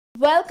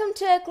Welcome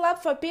to a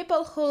club for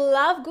people who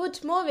love good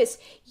movies.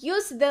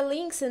 Use the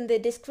links in the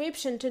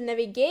description to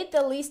navigate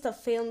the list of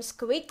films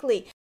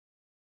quickly.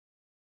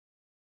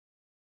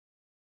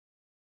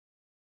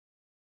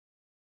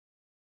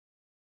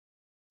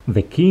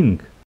 The King.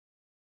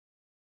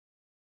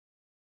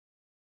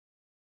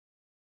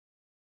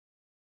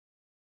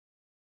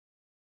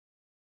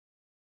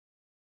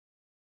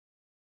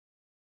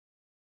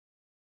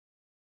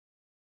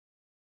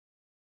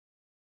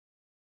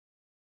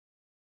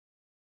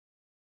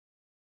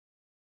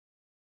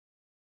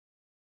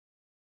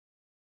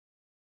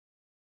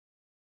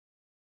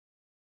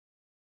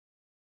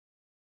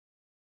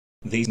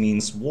 This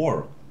means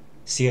war.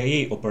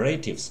 CIA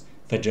operatives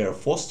Fedor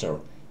Foster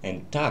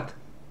and Tuck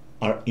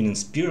are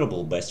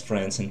inseparable best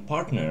friends and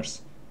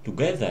partners.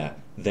 Together,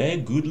 their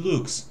good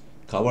looks,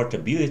 covert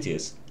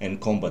abilities,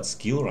 and combat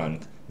skill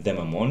rank them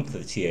among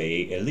the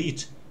CIA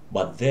elite,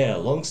 but their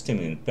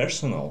long-standing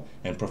personal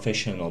and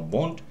professional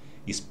bond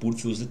is put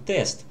to the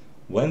test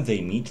when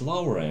they meet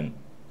Lauren.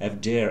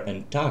 Fedor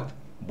and Tuck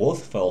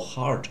both fell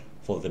hard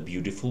for the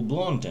beautiful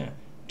blonde,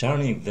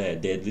 turning their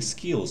deadly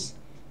skills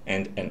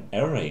and an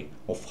array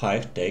of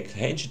high-tech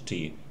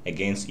gadgetry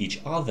against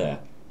each other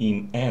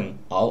in an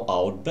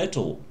all-out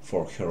battle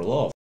for her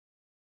love.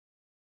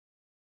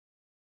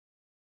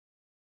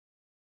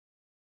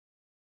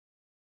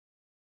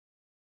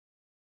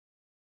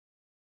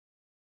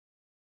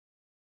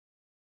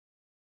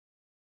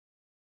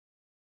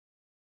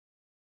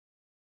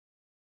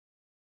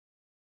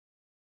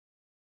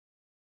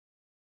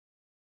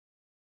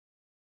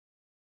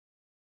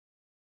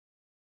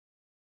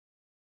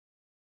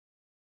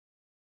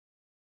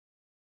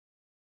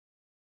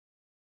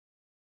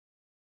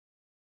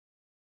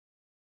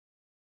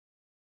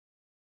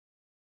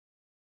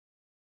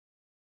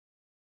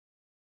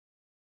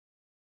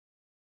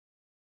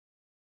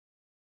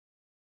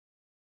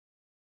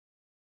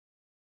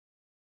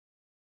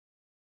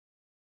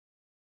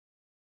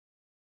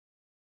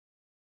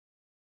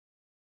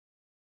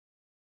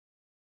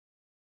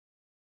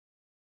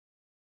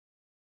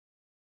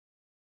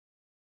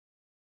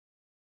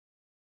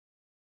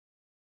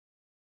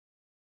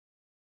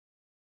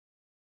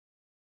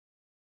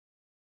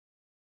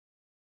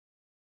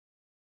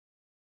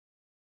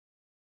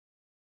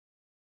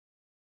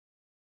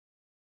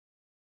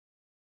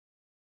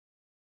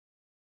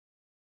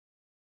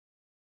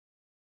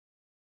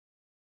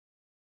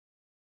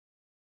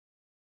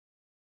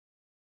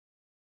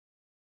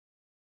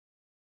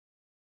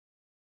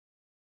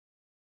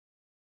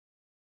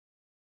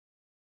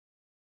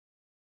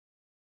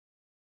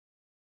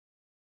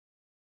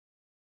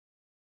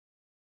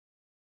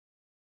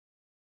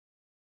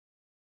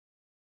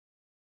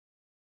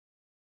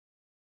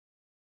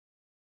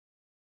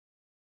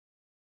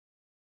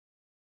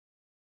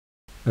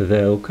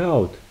 The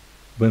Lookout.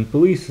 When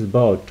police is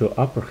about to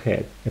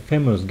apprehend a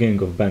famous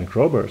gang of bank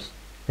robbers,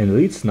 an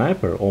elite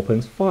sniper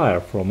opens fire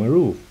from a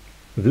roof,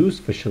 thus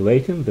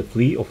facilitating the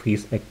flee of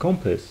his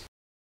accomplice.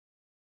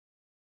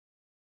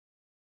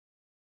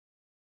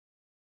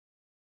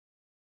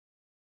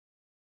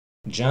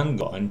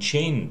 Django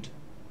Unchained.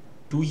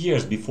 2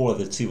 years before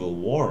the Civil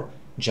War,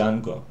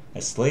 Django,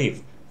 a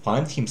slave,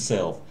 finds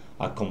himself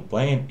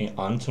accompanying an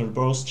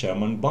unanswerable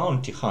German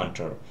bounty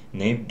hunter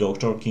named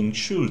Dr. King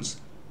Schultz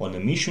on a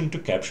mission to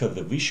capture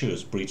the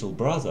vicious Brittle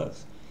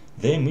brothers.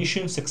 Their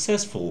mission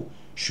successful,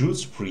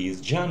 Schultz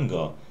frees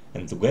Django,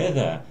 and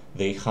together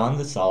they hunt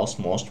the South's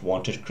most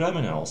wanted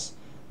criminals.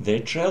 Their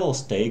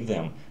travels take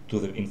them to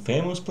the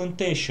infamous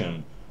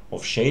plantation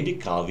of shady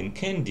Calvin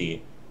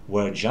Candy,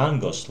 where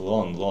Django's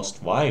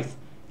long-lost wife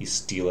is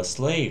still a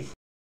slave.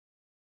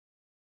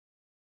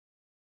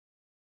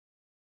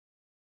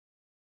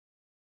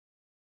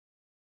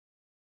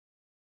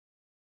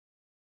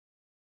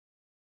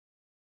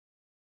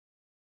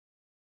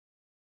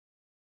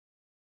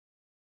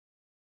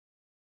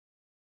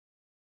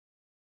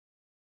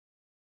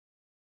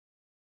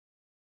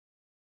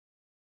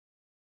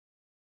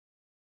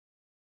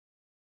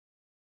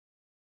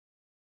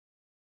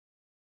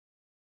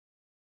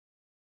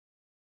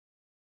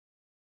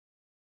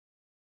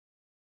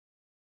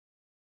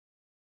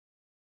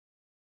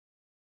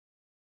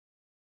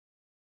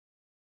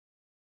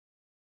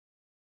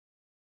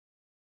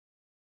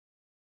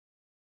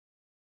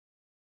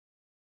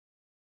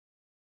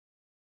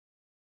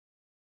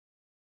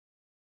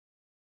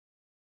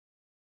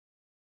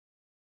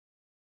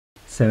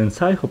 Seven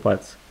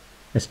Psychopaths.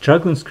 A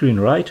struggling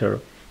screenwriter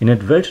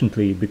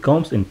inadvertently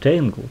becomes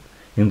entangled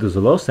into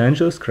the Los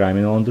Angeles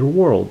criminal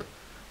underworld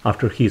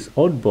after his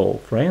oddball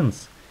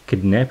friends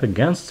kidnap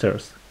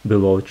gangsters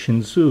below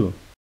Chinzu.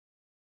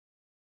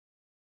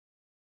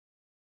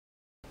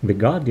 The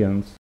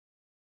Guardians.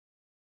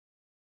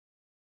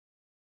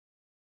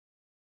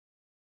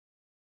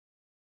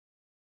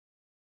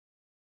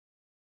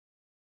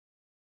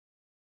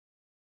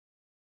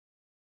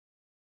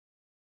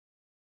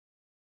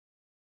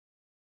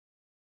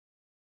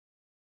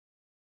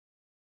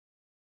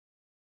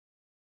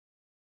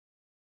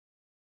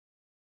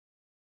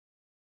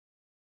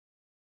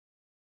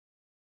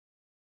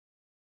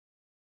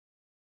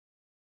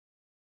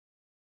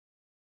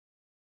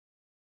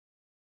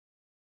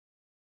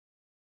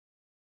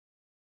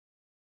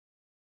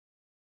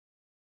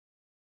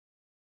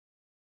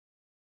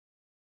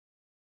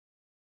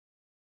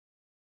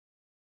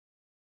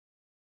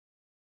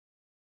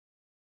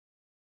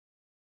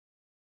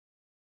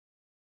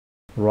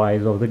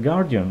 Rise of the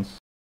Guardians.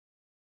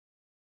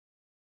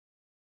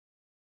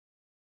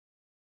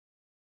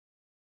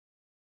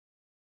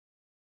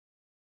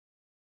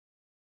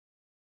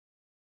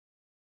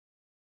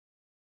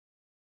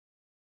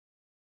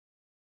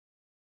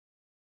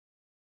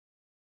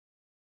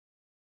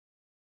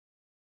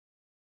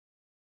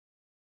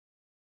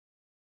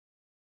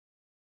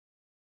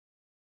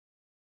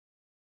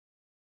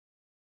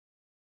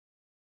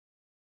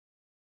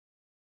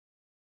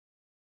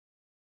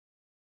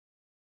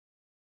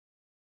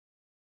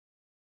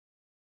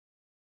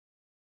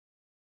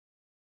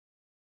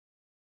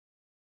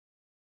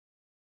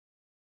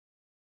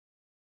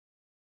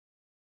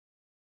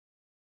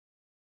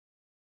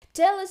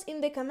 Tell us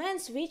in the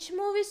comments which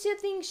movies you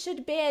think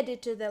should be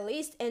added to the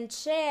list and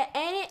share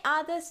any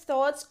other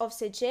thoughts or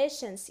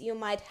suggestions you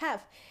might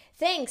have.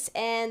 Thanks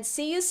and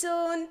see you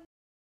soon!